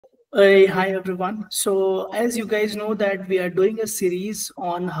Hi everyone. So as you guys know that we are doing a series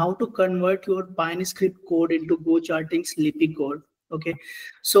on how to convert your Pine Script code into GoCharting's LIPI code. Okay.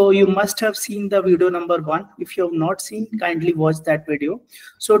 So you must have seen the video number 1. If you have not seen, kindly watch that video.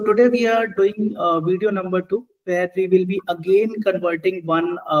 So today we are doing video number 2, where we will be again converting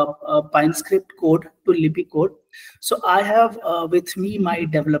one Pine Script code to LIPI code. So I have with me my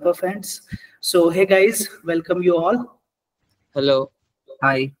developer friends. So hey guys, welcome you all. Hello.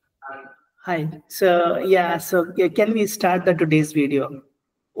 Hi. Hi. So can we start the today's video?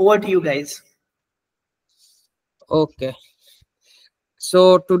 Over to you guys. Okay.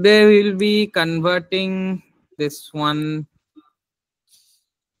 So today we'll be converting this one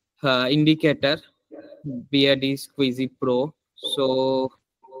indicator BRD Squeezy Pro. So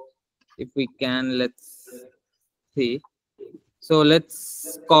if we can, let's see. So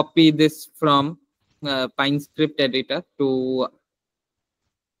let's copy this from Pine Script editor to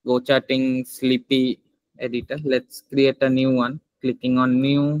GoCharting Sleepy editor. Let's create a new one. Clicking on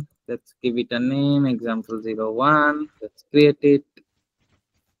new. Let's give it a name, example01. Let's create it.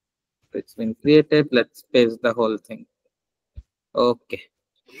 It's been created. Let's paste the whole thing. Okay.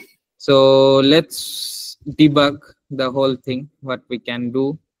 So let's debug the whole thing, what we can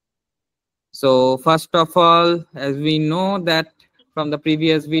do. So first of all, as we know that from the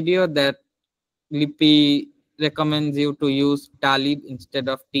previous video that LIPI recommends you to use Talib instead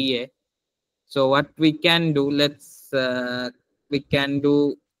of TA. So what we can do, let's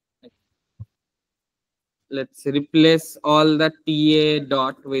replace all the TA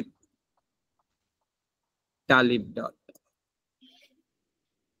dot with Talib dot.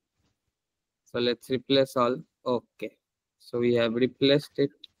 So let's replace all. Okay. So we have replaced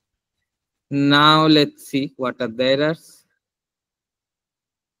it. Now let's see what are the errors.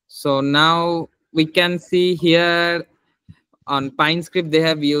 So now we can see here on Pine Script they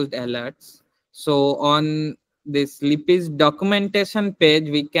have used alerts. So on this LIPI's documentation page,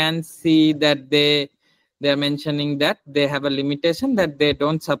 we can see that they're mentioning that they have a limitation that they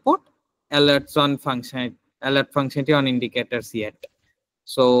don't support alerts on alert functionality on indicators yet.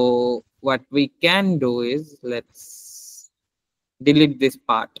 So what we can do is let's delete this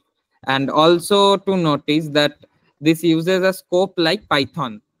part. And also to notice that this uses a scope like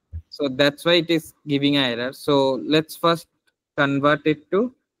Python. So that's why it is giving an error. So let's first convert it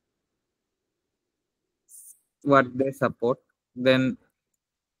to what they support. Then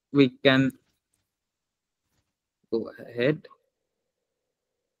we can go ahead.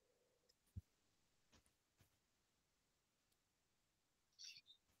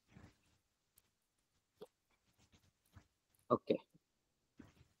 Okay.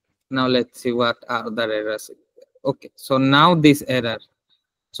 Now let's see what are the errors. Okay. So now this error.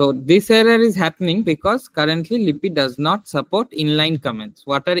 So this error is happening because currently LIPI does not support inline comments.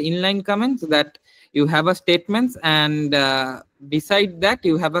 What are inline comments? That you have a statements and beside that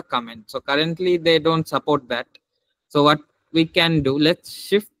you have a comment. So currently they don't support that. So what we can do, let's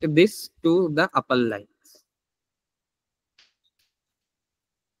shift this to the upper lines.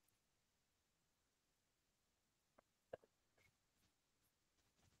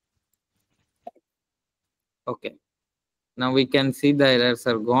 Okay. Now we can see the errors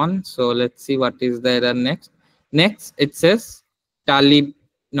are gone. So let's see what is the error next. Next, it says Talib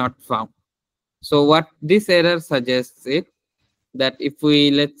not found. So what this error suggests it that if we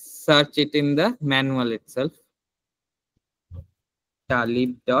let's search it in the manual itself,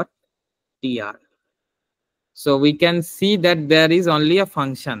 talib.tr. So we can see that there is only a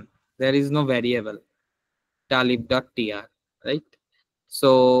function. There is no variable talib.tr, right?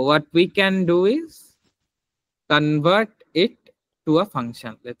 So what we can do is convert it to a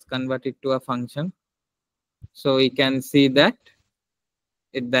function. Let's convert it to a function. So we can see that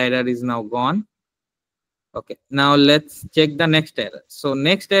the error is now gone. Okay, now let's check the next error. So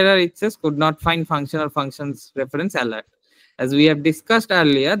next error, it says could not find function or functions reference alert. As we have discussed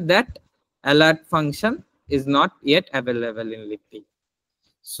earlier, that alert function is not yet available in LIPI.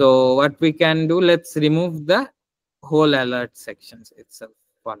 So what we can do, let's remove the whole alert sections itself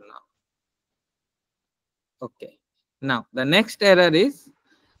for now. Okay, now the next error is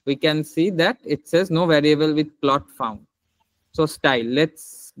we can see that it says no variable with plot found. So style,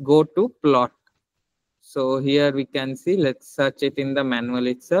 let's go to plot. So here we can see, let's search it in the manual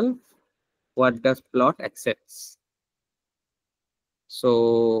itself. What does plot accepts?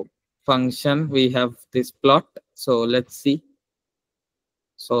 So function, we have this plot. So let's see.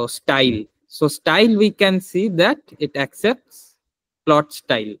 So style. So style, we can see that it accepts plot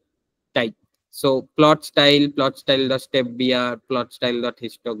style type. So plot style dot step br, plot style dot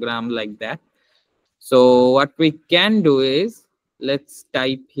histogram, like that. So what we can do is let's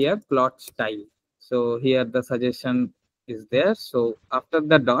type here plot style. So here the suggestion is there. So after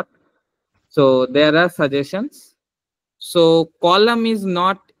the dot, so there are suggestions. So column is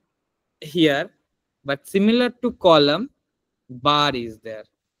not here, but similar to column, bar is there.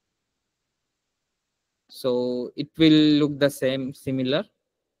 So it will look the same, similar.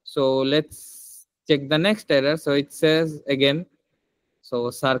 So let's check the next error. So it says again, so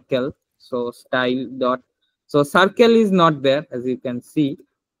circle, so style dot. So circle is not there, as you can see,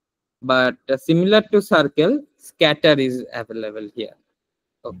 but similar to circle, scatter is available here.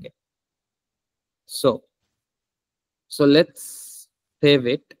 Okay. So let's save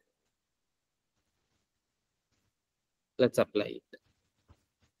it. Let's apply it.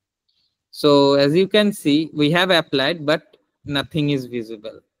 So as you can see, we have applied, but nothing is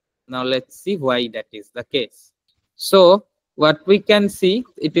visible. Now let's see why that is the case. So what we can see,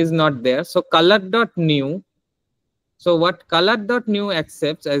 it is not there. So color.new. So what color.new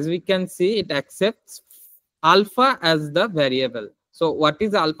accepts, as we can see, it accepts alpha as the variable. So what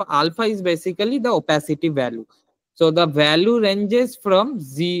is alpha? Alpha is basically the opacity value. So the value ranges from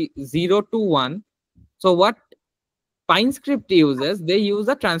 0 to 1. So what Pine Script uses, they use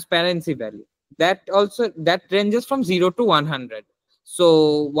a transparency value. That ranges from 0 to 100.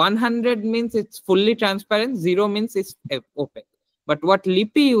 So 100 means it's fully transparent, 0 means it's opaque. But what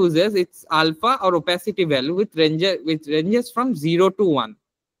LIPI uses, it's alpha or opacity value which ranges from 0 to 1.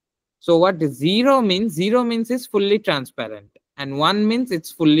 So what 0 means? 0 means it's fully transparent and 1 means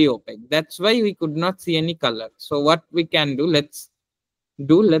it's fully opaque. That's why we could not see any color. So what we can do, let's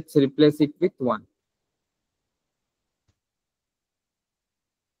replace it with 1.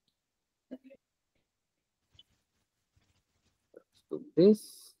 Let's do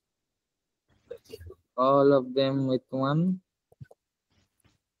this. All of them with 1.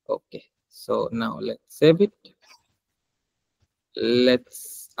 Okay, so now let's save it.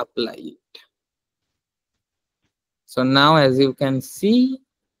 Let's apply it. So now as you can see,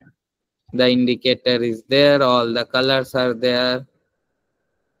 the indicator is there, all the colors are there,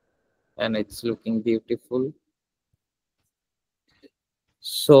 and it's looking beautiful.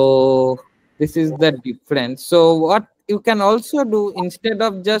 So this is the difference. So what you can also do, instead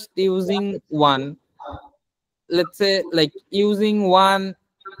of just using 1, let's say like using 1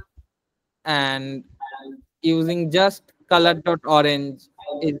 and using just color.orange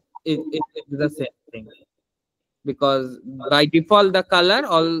is the same thing, because by default the color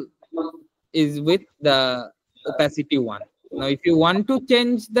all is with the opacity 1. Now if you want to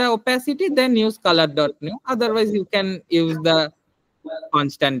change the opacity, then use color.new. Otherwise you can use the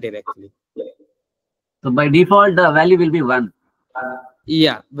constant directly. So by default the value will be 1.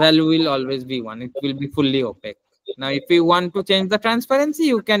 Yeah, value will always be 1. It will be fully opaque. Now if you want to change the transparency,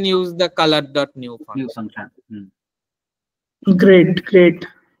 you can use the color.new function. Great.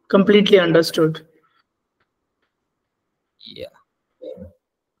 Completely understood. Yeah.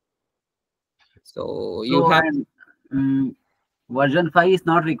 So you have version 5 is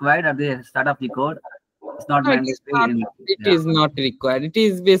not required at the start of the code. It's not mandatory. It is not required. It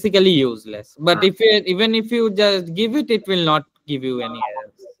is basically useless. But even if you just give it, it will not give you any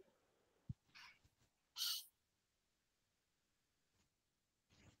errors.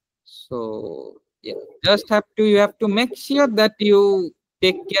 So yeah, you have to make sure that you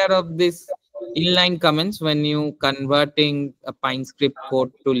take care of this inline comments when you converting a Pine Script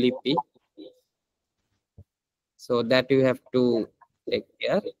code to LIPI. So that you have to take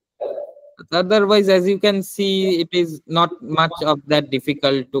care. Otherwise, as you can see, it is not much of that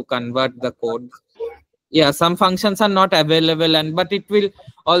difficult to convert the code. Yeah, some functions are not available, but it will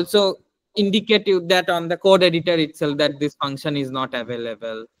also indicate you that on the code editor itself that this function is not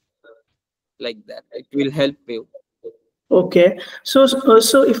available. Like that, it will help you. Okay, so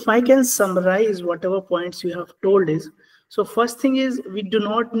if I can summarize whatever points you have told is, so first thing is we do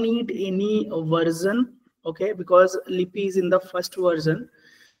not need any version, okay, because LIPI is in the first version.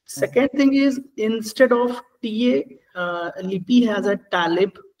 Second thing is, instead of TA, LIPI has a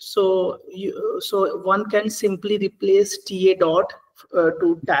talib, so one can simply replace TA dot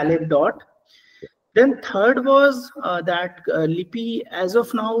to talib dot. Then third was that LIPI, as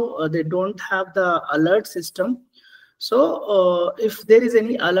of now, they don't have the alert system. So if there is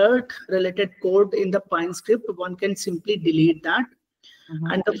any alert related code in the Pine Script, one can simply delete that.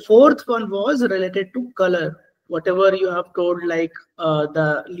 And the fourth one was related to color. Whatever you have told, like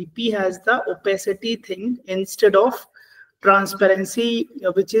the LIPI has the opacity thing instead of transparency,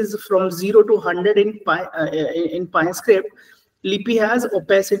 which is from 0 to 100 in Pine Script. LIPI has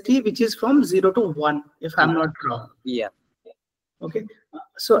opacity which is from 0 to 1, if I'm not wrong. Yeah. Okay.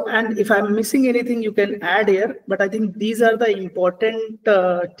 So, and if I'm missing anything, you can add here. But I think these are the important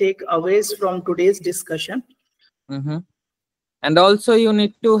takeaways from today's discussion. Mm-hmm. And also you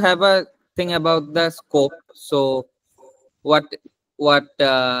need to have a thing about the scope. So what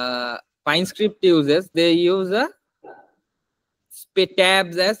Pine Script uses, they use a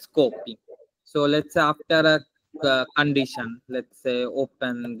tabs as scoping. So let's say after a condition, let's say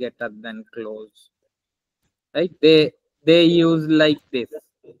open greater than close, right? They use like this.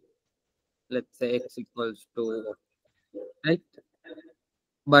 Let's say x equals to, right?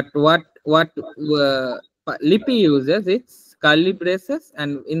 But what LIPI uses, it's curly braces,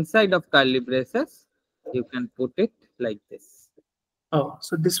 and inside of curly braces you can put it like this. Oh,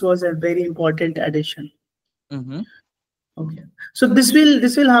 so this was a very important addition. Mm-hmm. Okay. So this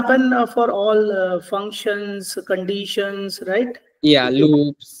will happen for all functions, conditions, right? Yeah,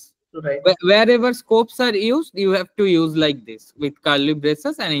 loops. Right. Wherever scopes are used, you have to use like this with curly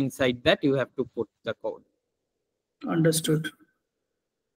braces, and inside that you have to put the code. Understood.